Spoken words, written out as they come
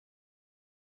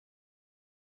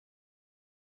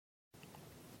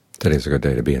Today's a good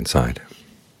day to be inside.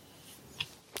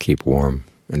 Keep warm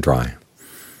and dry.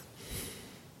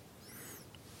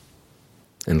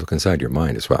 And look inside your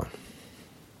mind as well.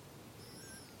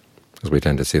 Because we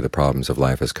tend to see the problems of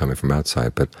life as coming from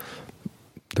outside, but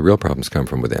the real problems come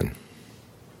from within.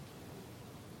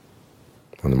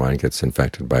 When the mind gets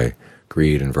infected by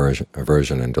greed,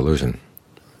 aversion, and delusion,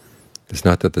 it's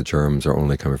not that the germs are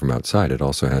only coming from outside. It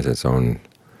also has its own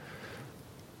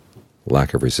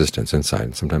lack of resistance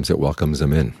inside. Sometimes it welcomes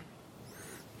them in.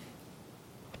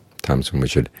 Times when we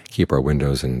should keep our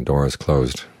windows and doors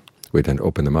closed, we tend to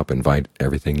open them up, invite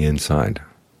everything inside.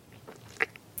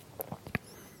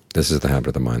 This is the habit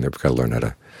of the mind that we've got to learn how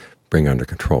to bring under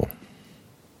control.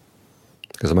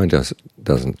 Because the mind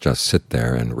doesn't just sit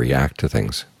there and react to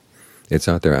things. It's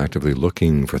out there actively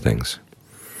looking for things.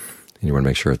 And you want to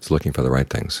make sure it's looking for the right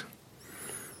things.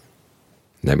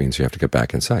 And that means you have to get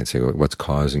back inside, see what's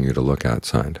causing you to look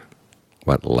outside.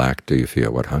 What lack do you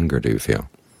feel? What hunger do you feel?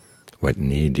 What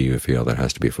need do you feel that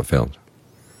has to be fulfilled?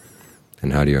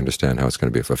 And how do you understand how it's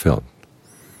going to be fulfilled?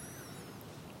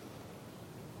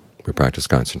 We practice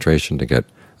concentration to get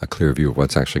a clear view of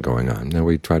what's actually going on. Now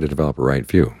we try to develop a right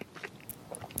view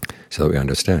so that we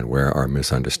understand where our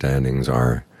misunderstandings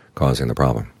are causing the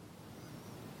problem.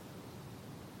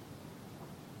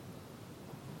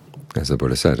 As the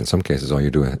Buddha said, in some cases all you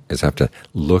do is have to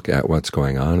look at what's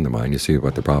going on in the mind. You see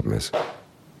what the problem is.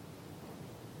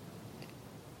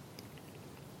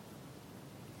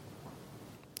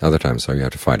 Other times, though, you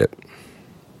have to fight it.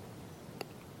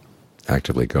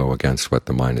 Actively go against what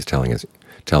the mind is telling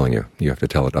you. You have to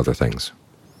tell it other things,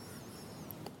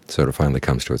 so it finally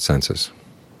comes to its senses.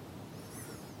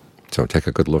 So take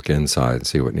a good look inside and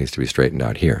see what needs to be straightened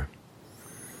out here.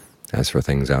 As for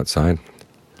things outside,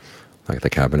 like the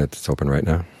cabinet that's open right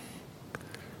now,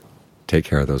 take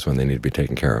care of those when they need to be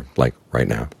taken care of, like right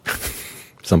now.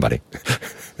 Somebody.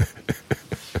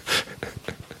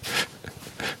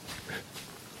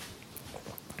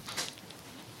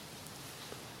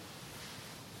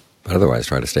 But otherwise,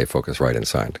 try to stay focused right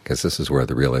inside, because this is where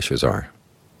the real issues are.